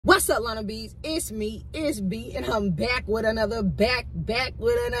What's up, Lona Bees? It's me, it's B, and I'm back with another back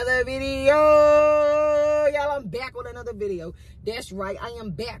with another video. Y'all, I'm back with another video. That's right, I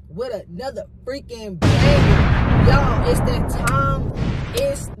am back with another freaking banger. Y'all, it's that time.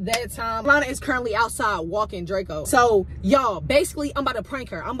 It's that time. Lona is currently outside walking Draco. So, y'all, basically, I'm about to prank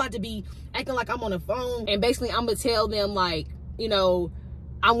her. I'm about to be acting like I'm on the phone, and basically, I'm gonna tell them, like, you know,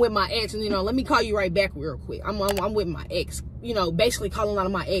 I'm with my ex, and, you know, let me call you right back real quick. I'm with my ex, you know, basically calling out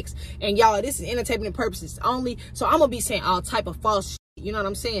of my ex. And y'all, this is entertainment purposes only, so I'm gonna be saying all type of false shit, you know what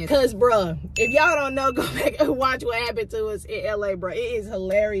I'm saying? Cause, bruh, if y'all don't know, go back and watch what happened to us in LA, bruh. It is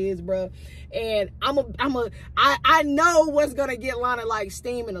hilarious, bruh. And I know what's gonna get Lona like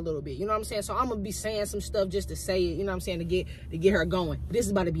steaming a little bit, you know what I'm saying? So I'm gonna be saying some stuff just to say it, you know what I'm saying, to get her going. This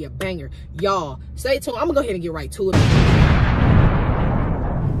is about to be a banger. Y'all, stay tuned. I'm gonna go ahead and get right to it.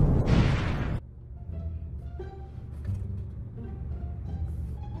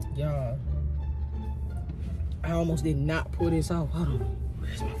 Y'all, I almost did not pull this off. Hold on.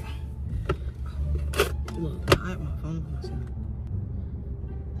 Where's my phone? Look, I have my phone for myself.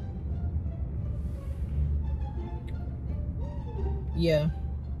 Yeah.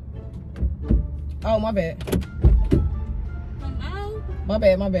 Oh, my bad. Hello? My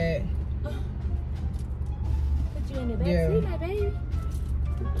bad. Put you in the back seat, my baby.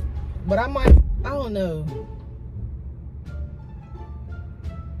 But I don't know.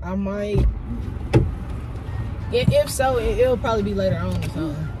 I might. If so, it'll probably be later on or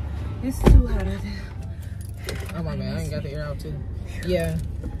something. It's too hot out there. Oh my bad, I ain't got the air out too. Yeah.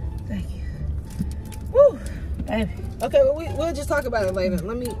 Thank you. Woo. Baby. Okay, well, we'll just talk about it later.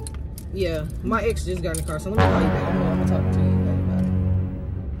 Let me. Yeah, my ex just got in the car, so let me call you back. I'm gonna talk to you later about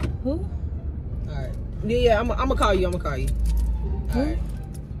it. Who? All right. Yeah, I'm gonna call you. All right.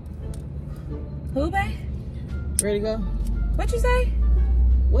 Who, babe? Ready to go? What you say?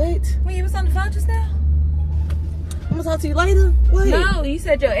 What? When you was on the phone just now? I'm gonna talk to you later. What? No, you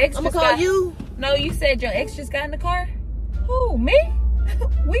said your ex. I'm gonna call you. No, you said your ex just got in the car. Who? Me?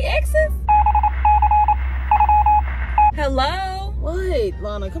 We exes? Hello? What,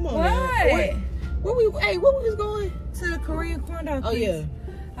 Lona? Come on, man. Where we was going? To the Korean corn dog. Oh, yeah.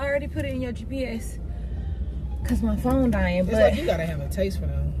 I already put it in your GPS. Cause my phone dying. It's but like you gotta have a taste for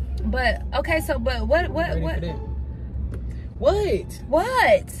them. But okay, so what?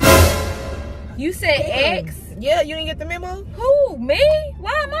 What? You said ex? Yeah, you didn't get the memo? Who? Me?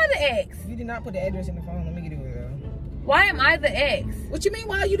 Why am I the ex? You did not put the address in the phone. Let me get it. Why am I the ex? What you mean,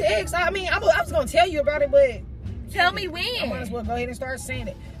 why are you the ex? I mean, I was gonna tell you about it, but tell me when. I might as well go ahead and start saying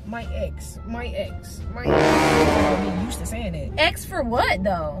it. My ex. I'm used to saying it. Ex for what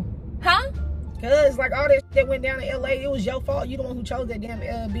though? Huh? Cause like all that that went down in LA, it was your fault. You the one who chose that damn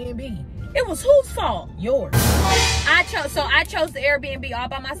Airbnb. It was whose fault? Yours. I chose the Airbnb all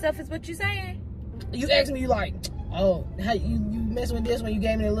by myself, is what you saying? You asked me, you like, oh, how you messing with this when you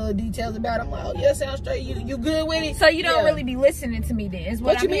gave me the little details about it. I'm like, oh yeah, sounds straight. You good with it? So you don't really be listening to me then, is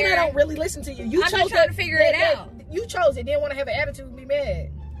what you mean I don't really listen to you? You I'm chose just trying to figure it out. You chose it, didn't want to have an attitude and be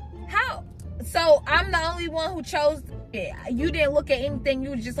mad. How? So I'm the only one who chose it. You didn't look at anything, you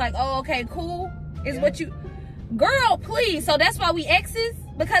was just like, oh, okay, cool. Is what you, girl, please. So that's why we exes?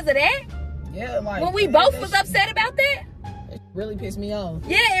 Because of that? Yeah, like when we both was upset about that? It really pissed me off.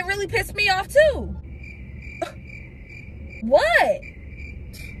 Yeah, it really pissed me off too. What?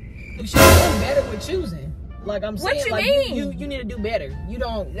 You should do better with choosing. Like I'm saying, what you like mean? You need to do better. You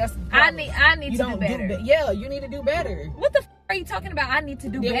don't. That's the I need to do better. Yeah, you need to do better. What the f are you talking about? I need to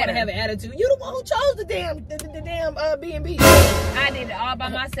do better. You want to have an attitude. You the one who chose the damn B&B. I did it all by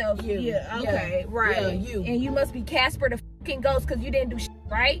myself. Yeah. Okay. Right. Yeah, you. And you must be Casper the fucking ghost because you didn't do shit,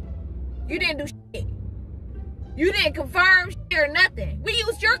 right? You didn't do shit. You didn't confirm shit or nothing. We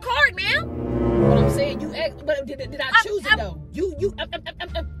used your card, ma'am. What I'm saying, you asked, but did I choose it though?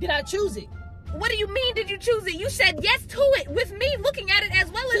 Did I choose it? What do you mean? Did you choose it? You said yes to it with me looking at it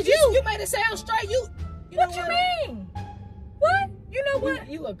as well as you. You made it sound straight. What you mean? What? You know what?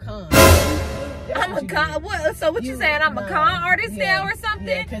 You a con. I'm a con. What? So what you saying? I'm a con artist now or something?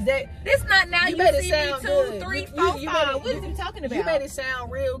 Yeah, because this not now. You see me 2, 3, 4, 5. What are you talking about? You made it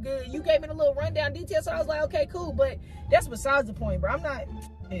sound real good. You gave me the little rundown details, so I was like, okay, cool. But that's besides the point, bro. I'm not.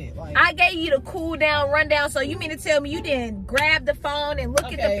 Like, I gave you the cool down rundown, so you mean to tell me you didn't grab the phone and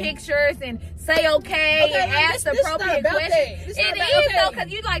look at the pictures and say okay and ask the appropriate questions? It is though, because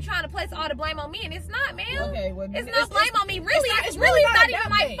you like trying to place all the blame on me, and it's not, man. Okay, well, it's not blame on me. Really, it's really not even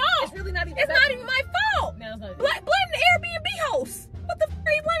my fault. It's really not even. It's not even my fault. No, it's not. Blame the Airbnb host. What the f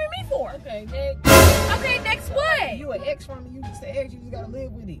are you blaming me for? Okay, next. Okay, next what? You an ex from me. You just an ex. You just gotta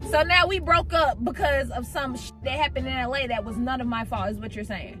live with it. So now we broke up because of some shit that happened in LA that was none of my fault, is what you're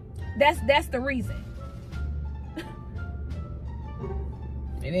saying. That's the reason.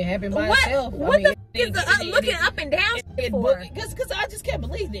 It didn't happen by itself. What the fuck is looking up and down for? Because I just can't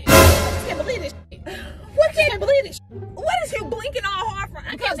believe this. I just can't believe this shit. What can't believe this? What is you blinking all hard for?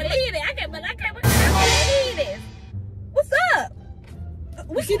 I can't believe it. I can't believe this. What's up?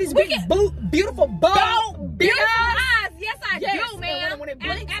 We see this big, beautiful bold, beautiful eyes. Yes, I do, man. When it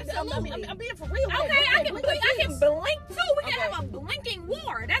blinks, absolutely. I'm being for real. Okay, I can blink too. We can have a blinking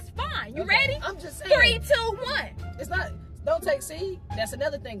war. That's fine. You ready? I'm just saying. 3, 2, 1. It's not. Don't take C. That's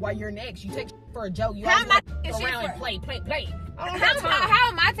another thing. While you're an ex, you take for a joke. You how am I go around and play. How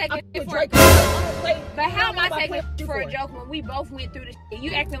am I taking it for a joke? But how am I taking it for a joke when we both went through the shit? You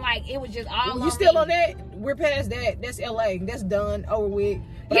acting like it was just all on you still me. on that? We're past that. That's LA. That's done. Over with.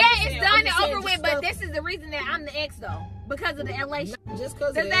 But yeah, it's done and over with. But this is the reason that I'm the ex though. Because of the LA shit. Just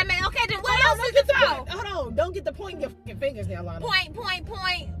because does that mean okay? Then what else is the fault? Hold on, don't get the point in your fucking fingers now, Lona. Point. What you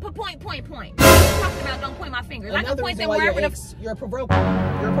talking about? Don't point my fingers. I can point them wherever you're a provoker.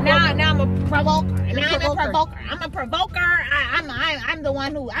 Now I'm a provoker. I'm a provoker. I'm the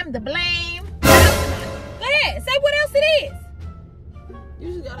one I'm the blame. Go ahead. Say what else it is.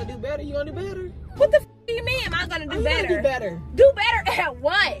 You just gotta do better. You gonna do better? What the f do you mean? Am I gonna do better? Do better. Do better at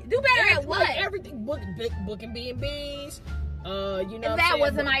what? Do better at what? Like everything. Booking B&B's. You know. That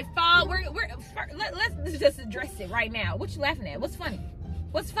wasn't my fault. Let's just address it right now. What you laughing at? What's funny?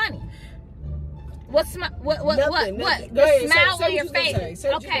 What's funny? What? Nothing. The smile on your face.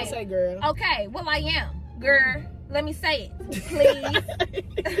 Say what you gonna say, girl. Okay. Well, I am, girl. Let me say it, please.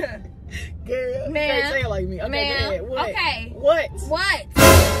 Girl, man, say it like me. Okay, man. What? Okay. What?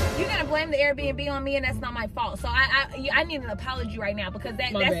 You're gonna blame the Airbnb on me, and that's not my fault. So I need an apology right now because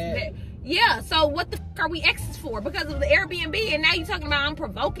that's bad. Yeah. So what the fuck are we exes for? Because of the Airbnb, and now you're talking about I'm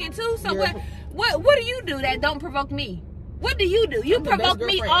provoking too. So what do you do that don't provoke me? What do? You provoke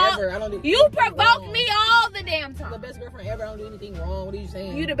me all. You provoke me all the damn time. I'm the best girlfriend ever. I don't do anything wrong. What are you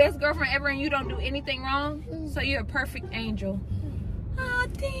saying? You the best girlfriend ever, and you don't do anything wrong. So you're a perfect angel. Oh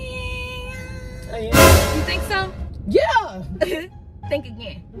damn. You think so? Yeah. Think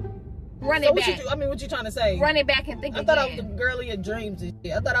again. Run it back. What you trying to say? Run it back and think again. I thought I was the girl of your dreams and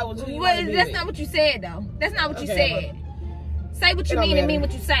shit. I thought I was who you wanted to be. That's not what you said though. That's not what you said. Say what you mean and mean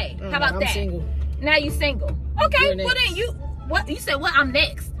what you say. How about that? Single. Now you single. Okay, well then you said what? I'm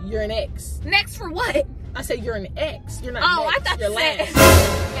next. You're an ex. Next for what? I said you're an ex. You're not next. I thought you're last.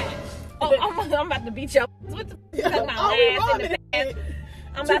 I'm about to beat your what the fuck about ass in the past.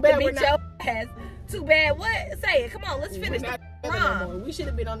 I'm about to beat your ass. Too bad. What? Say it. Come on, let's finish the rhyme. We should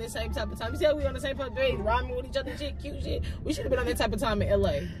have been on this same type of time. You said we on the same type of page, rhyming with each other, shit, cute shit. We should have been on that type of time in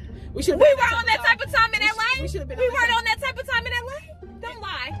LA. We weren't on that type of time in LA. We should have been. We weren't on that type of time in LA. Don't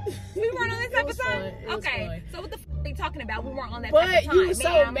lie. We weren't on that type of time. Okay. So what the f are you talking about? We weren't on that type of time. But you was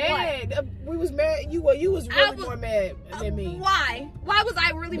so mad. We was mad. You was really more mad than me. Why? Why was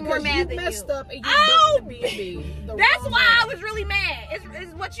I really more mad than you? You messed up and you booked the B&B. That's why I was really mad.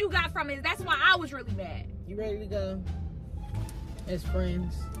 It's what you got from it. That's why I was really mad. You ready to go? As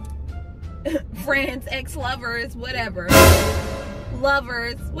friends. Friends, ex-lovers, whatever.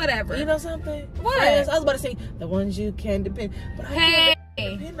 Lovers, whatever. You know something? What? Friends, I was about to say the ones you can depend, but I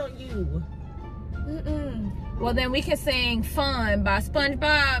can't depend on you. Well, then we can sing "Fun" by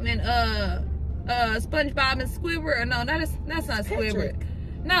SpongeBob and SpongeBob and Squidward. No, that's not Squidward.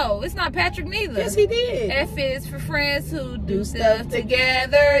 No, it's not Patrick neither. Yes, he did. F is for friends who do stuff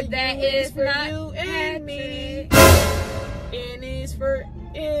together. That is for not you and me. N is for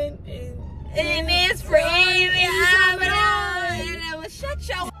N. And it's for Amy. Shut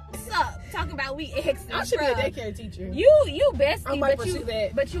your ass up. Talking about we exes. I should be a daycare teacher. You bestie, I might pursue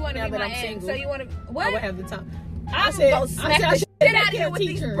that. But you want to be my ex. Single. So you want to what? I would have the time. I said smack the shit out of you with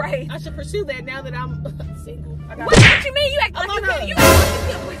these braids. I should pursue that now that I'm single. What you mean? You act like you Let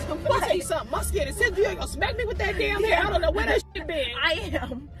me tell you something. My skin is sensitive. You ain't gonna smack me with that damn hair. I don't know where that shit been.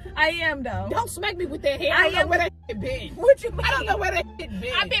 I am though. Don't smack me with that hair. I don't know where that shit been. What you mean? I don't know where that shit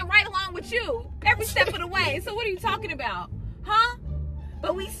been. I've been right along with you every step of the way. So what are you talking about? Huh?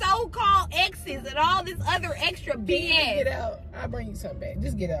 But we so-called exes and all this other extra BS. Get out. I'll bring you something back.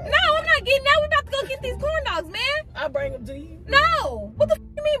 Just get out. No, I'm not getting out. We're about to go get these corn dogs, man. I'll bring them to you. No. What the f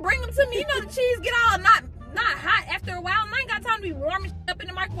you mean bring them to me? You know the cheese get all not hot after a while. And I ain't got time to be warming up in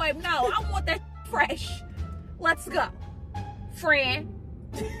the microwave. No, I want that fresh. Let's go. Friend.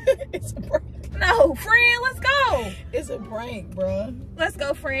 It's a prank. No, friend, let's go. It's a prank, bro. Let's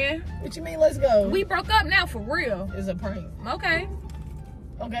go, friend. What you mean, let's go? We broke up now for real. It's a prank. Okay.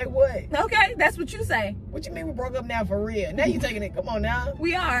 Okay, what? Okay, that's what you say. What you mean we broke up now for real? Now you taking it. Come on now.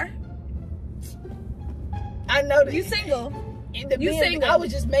 We are. I know that. You single. You single. I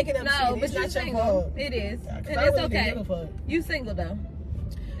was just making up shit. But it's you're not your fault. It is. And I it's really okay. You single though.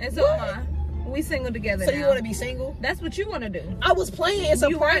 And so what? am I. We single together So now. you want to be single? That's what you want to do. I was playing. It's a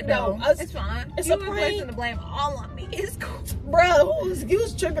prank though. It's fine. It's you a were prank. placing the blame all on me. It's cool. Bro, you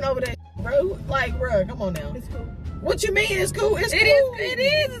was tripping over that, bro. Like, bro, come on now. It's cool. What you mean it's cool? It's cool. It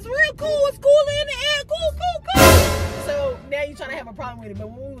is. It's real cool. It's cool in the air. Cool. So now you trying to have a problem with it, but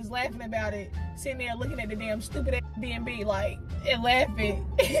when we was laughing about it, sitting there looking at the damn stupid ass B&B, like, and laughing,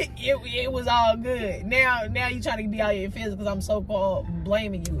 it was all good. Now you trying to be out of your feelings because I'm so-called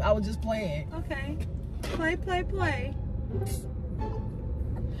blaming you. I was just playing. Okay. Play.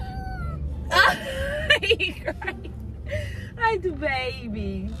 I do,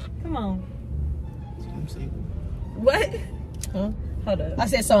 baby. Come on. I'm single. What? Huh? Hold up. I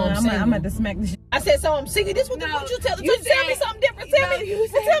said so. I'm single. I'm about to smack the shit. I said so. I'm single. This what you tell me. Tell me something different. Tell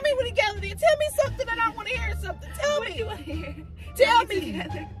me what he gathered in. Tell me something that I want to hear. Something. Tell me. What you want to hear? Tell me.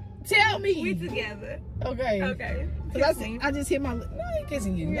 Together. Tell me. We together. Okay. Okay. I just hit my. No, I ain't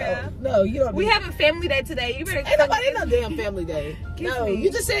kissing you. Yeah. No, you don't. We having family day today. You better. Ain't nobody no damn family day. No, me.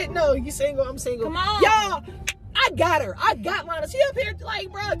 you just said no. You single. I'm single. Come on, y'all. I got her. I got Lona. She up here like,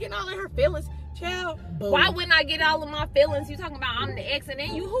 bro, getting all in her feelings. Child. Boom. Why wouldn't I get all of my feelings? You talking about I'm the ex, and then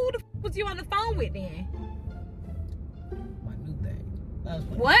who the f was you on the phone with then? My new thing.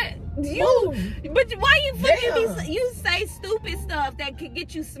 What? But why you say stupid stuff that could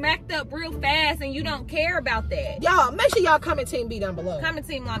get you smacked up real fast, and you don't care about that? Y'all, make sure y'all comment Team B down below. Comment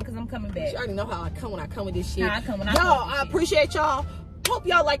Team Lona, because I'm coming back. You already know how I come when I come with this shit. How I come when I y'all, I appreciate y'all. Hope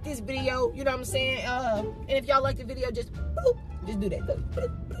y'all like this video. You know what I'm saying? And if y'all like the video, just boop, just do that. Boop, boop,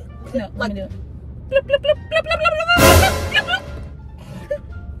 boop. No, like, let me do it.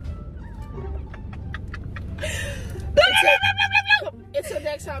 Until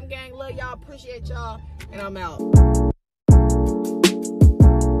next time, gang. Love y'all. Appreciate y'all. And I'm out.